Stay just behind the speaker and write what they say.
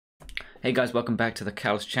Hey guys, welcome back to the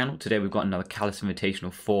CALLOUS channel. Today we've got another CALLOUS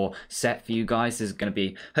Invitational 4 set for you guys. This is going to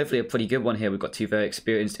be hopefully a pretty good one here. We've got two very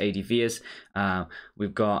experienced ADVers.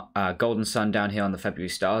 We've got Golden Sun down here on the February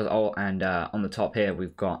Stars ult, and on the top here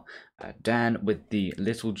we've got Dan with the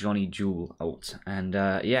Little Johnny Jewel ult. And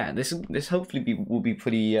yeah, this hopefully will be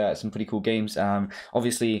pretty some pretty cool games.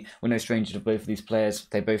 Obviously, we're no stranger to both of these players.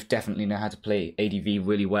 They both definitely know how to play ADV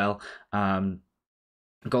really well.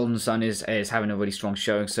 Golden Sun is having a really strong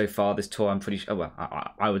showing so far this tour. I'm pretty sure, well,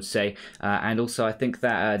 I would say, and also I think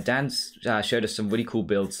that Dan's showed us some really cool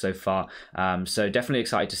builds so far. So definitely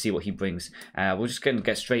excited to see what he brings. We're just going to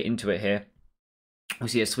get straight into it here. We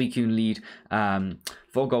see a Suicune lead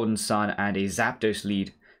for Golden Sun and a Zapdos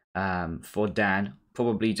lead for Dan.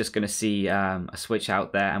 Probably just going to see a switch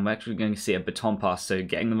out there, and we're actually going to see a baton pass. So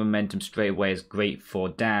getting the momentum straight away is great for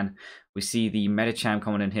Dan. We see the Medicham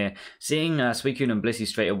coming in here. Seeing Suicune and Blissey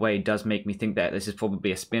straight away does make me think that this is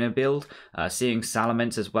probably a spinner build. Seeing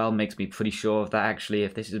Salamence as well makes me pretty sure of that actually.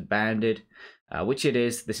 If this is banded, which it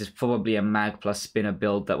is, this is probably a Mag plus spinner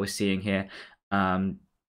build that we're seeing here. From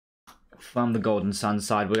the Golden Sun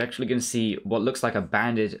side, we're actually going to see what looks like a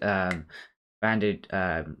banded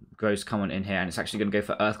Gross coming in here, and it's actually going to go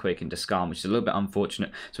for Earthquake into Skarm, which is a little bit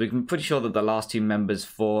unfortunate. So we're pretty sure that the last two members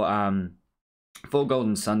for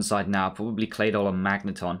Golden Sun side now probably Claydol and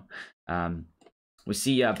Magneton. We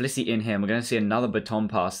see Blissey in here, and we're going to see another baton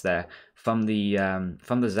pass there from the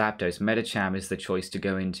Zapdos. Medicham is the choice to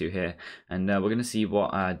go into here, and we're going to see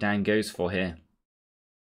what Dan goes for here.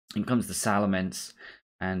 In comes the Salamence.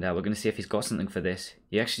 And we're going to see if he's got something for this.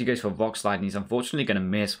 He actually goes for Rock Slide, and he's unfortunately going to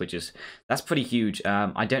miss, that's pretty huge.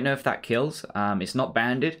 I don't know if that kills. It's not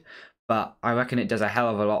banded, but I reckon it does a hell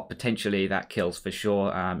of a lot. Potentially that kills for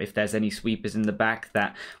sure. If there's any sweepers in the back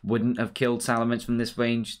that wouldn't have killed Salamence from this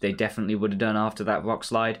range, they definitely would have done after that Rock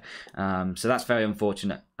Slide. So that's very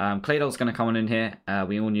unfortunate. Claydol's going to come on in here.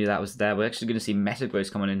 We all knew that was there. We're actually going to see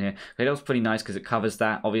Metagross coming in here. Claydol's pretty nice because it covers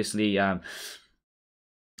that. Obviously,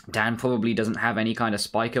 Dan probably doesn't have any kind of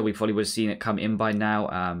spiker. We probably would have seen it come in by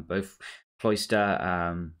now. Both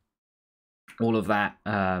Cloyster, all of that,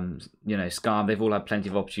 you know, Skarm, they've all had plenty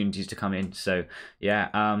of opportunities to come in. So,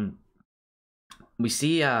 yeah, we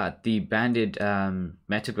see the banded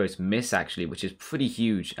Metagross miss, actually, which is pretty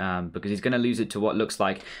huge because he's going to lose it to what looks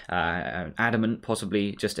like Adamant,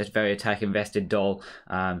 possibly just a very attack-invested doll.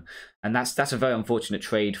 And that's a very unfortunate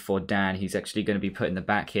trade for Dan. He's actually going to be put in the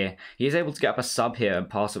back here. He is able to get up a sub here and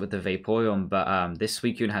pass it with the Vaporeon, but this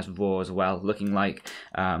Suicune has Roar as well, looking like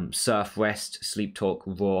Surf, Rest, Sleep Talk,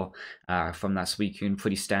 Roar from that Suicune.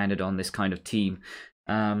 Pretty standard on this kind of team.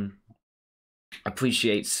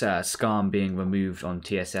 Appreciates Skarm being removed on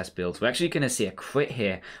TSS builds. We're actually going to see a crit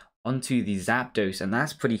here onto the Zapdos, and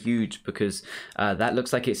that's pretty huge because that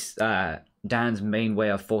looks like it's Dan's main way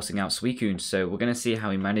of forcing out Suicune. So we're going to see how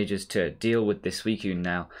he manages to deal with this Suicune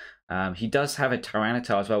now. He does have a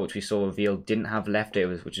Tyranitar as well, which we saw revealed didn't have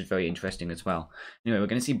leftovers, which is very interesting as well. Anyway, we're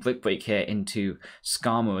going to see Brick Break here into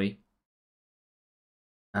Skarmory.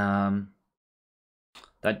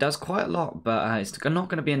 That does quite a lot, but it's not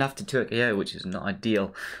going to be enough to 2 KO, which is not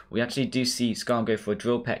ideal. We actually do see Skarm go for a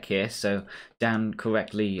Drill Peck here, so Dan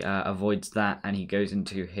correctly avoids that, and he goes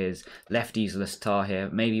into his lefties-less tar here.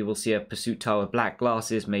 Maybe we'll see a Pursuit Tar with Black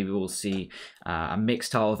Glasses. Maybe we'll see a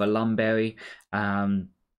Mixed Tar with a Lumberry.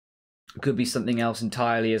 Could be something else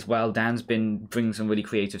entirely as well. Dan's been bringing some really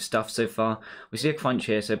creative stuff so far. We see a crunch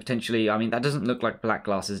here, so potentially, I mean, that doesn't look like Black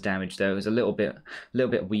Glasses damage though. It was a little bit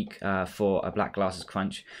weak for a Black Glasses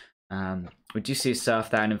crunch. We do see a Surf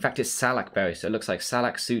there, and in fact it's Salac Berry, so it looks like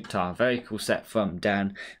Salac Suitar. Very cool set from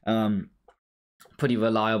Dan. Pretty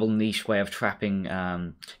reliable niche way of trapping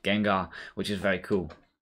Gengar, which is very cool.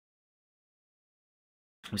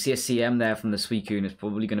 We see a CM there from the Suicune. It's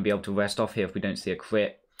probably going to be able to rest off here if we don't see a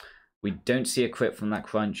crit. We don't see a crit from that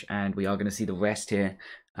crunch, and we are going to see the rest here.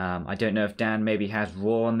 I don't know if Dan maybe has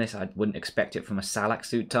Roar on this. I wouldn't expect it from a Salac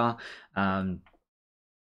Suitar.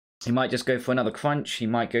 He might just go for another crunch. He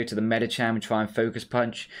might go to the Medicham and try and Focus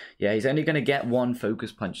Punch. Yeah, he's only going to get one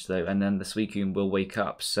Focus Punch though, and then the Suicune will wake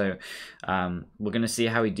up. So we're going to see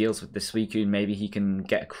how he deals with the Suicune. Maybe he can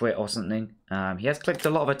get a crit or something. He has clicked a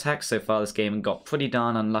lot of attacks so far this game and got pretty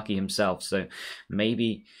darn unlucky himself. So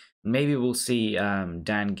maybe we'll see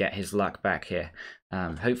Dan get his luck back here.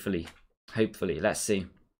 Hopefully. Let's see.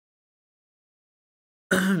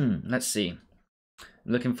 Let's see.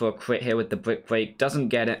 Looking for a crit here with the Brick Break. Doesn't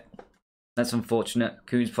get it. That's unfortunate.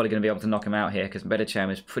 Ku's probably going to be able to knock him out here because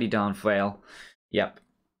Medicham is pretty darn frail. Yep.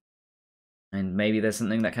 And maybe there's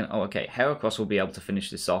something that can... Oh, okay. Heracross will be able to finish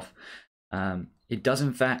this off. It does,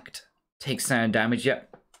 in fact, take sound damage.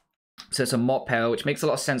 Yep. So it's a Mop Hero, which makes a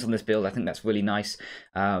lot of sense on this build. I think that's really nice.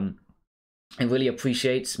 It really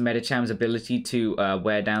appreciates Metacham's ability to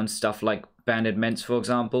wear down stuff like Banded Ments, for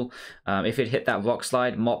example. If it hit that Rock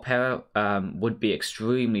Slide, Mop Hero would be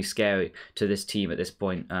extremely scary to this team at this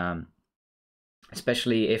point.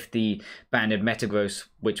 Especially if the Banded Metagross,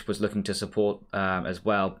 which was looking to support as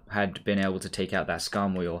well, had been able to take out that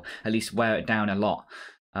Skarmory, or at least wear it down a lot.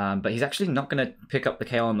 But he's actually not going to pick up the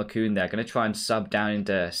KO on the Coon there. Going to try and sub down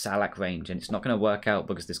into Salak range, and it's not going to work out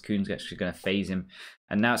because this Coon's actually going to phase him.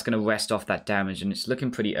 And now it's going to rest off that damage, and it's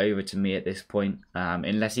looking pretty over to me at this point.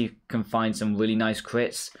 Unless he can find some really nice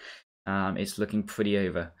crits, it's looking pretty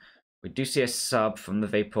over. We do see a sub from the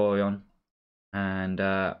Vaporeon. And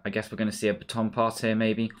I guess we're going to see a Baton Pass here,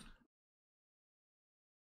 maybe.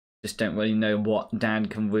 Just don't really know what Dan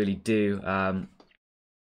can really do,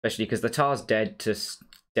 especially because the Tar's dead to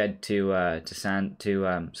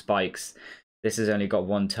Spikes. This has only got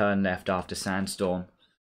one turn left after Sandstorm.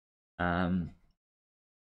 Yeah,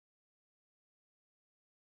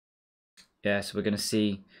 so we're going to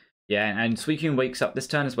see. Yeah, and Suicune wakes up this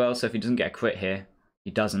turn as well. So if he doesn't get a crit here,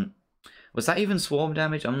 he doesn't. Was that even swarm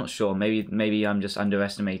damage? I'm not sure. Maybe I'm just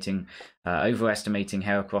overestimating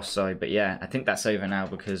Heracross, sorry. But yeah, I think that's over now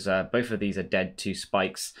because both of these are dead to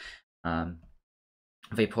Spikes.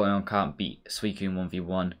 Vaporeon can't beat Suicune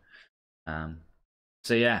 1v1.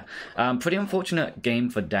 So yeah, pretty unfortunate game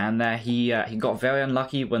for Dan there. He got very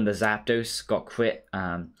unlucky when the Zapdos got crit.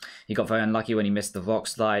 He got very unlucky when he missed the Rock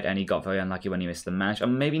Slide, and he got very unlucky when he missed the Mash.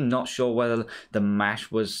 I'm maybe not sure whether the Mash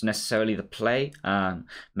was necessarily the play.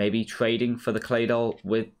 Maybe trading for the Claydol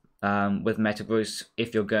with Metagross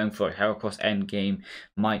if you're going for a Heracross endgame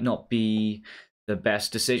might not be the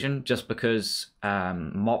best decision, just because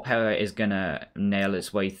Mop Hero is gonna nail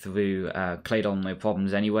its way through Claydol no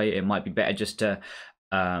problems anyway. It might be better just to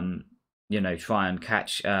you know, try and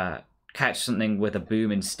catch something with a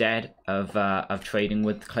boom instead of trading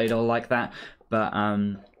with Claydol like that. But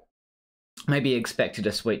maybe expected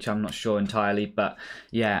a switch, I'm not sure entirely. But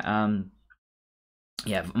yeah,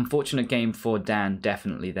 yeah, unfortunate game for Dan,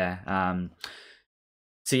 definitely there.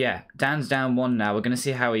 So yeah, Dan's down 1 now. We're going to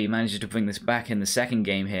see how he manages to bring this back in the second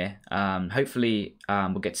game here. Hopefully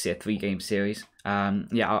we'll get to see a 3-game series.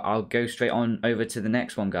 Yeah, I'll go straight on over to the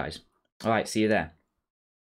next one, guys. All right, see you there.